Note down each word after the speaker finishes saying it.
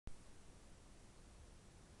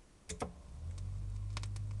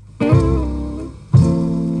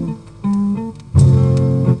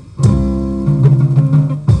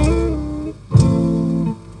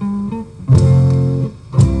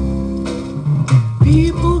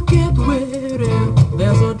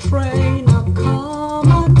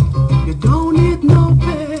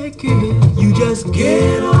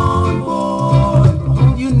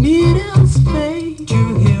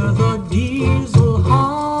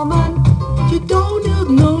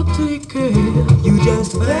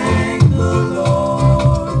just thank the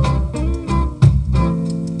Lord.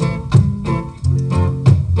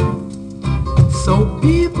 So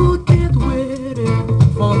people get ready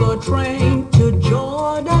for the train to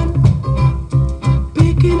Jordan,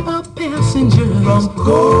 picking up passengers from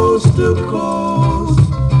coast to coast.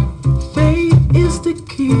 Faith is the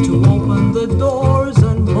key to open the doors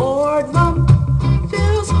and board them.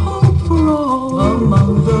 There's hope for all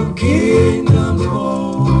among the kingdom's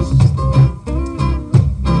hosts.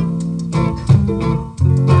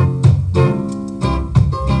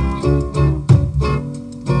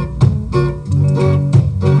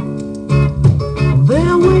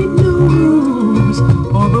 There ain't no rooms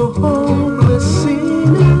for the hopeless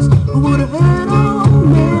sinners who would have had all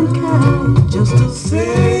mankind just to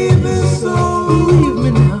save his soul. Believe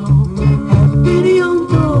me now, have pity on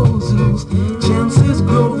those whose chances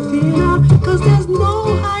grow thinner, 'cause there's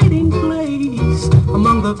no hiding place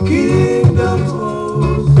among the kings.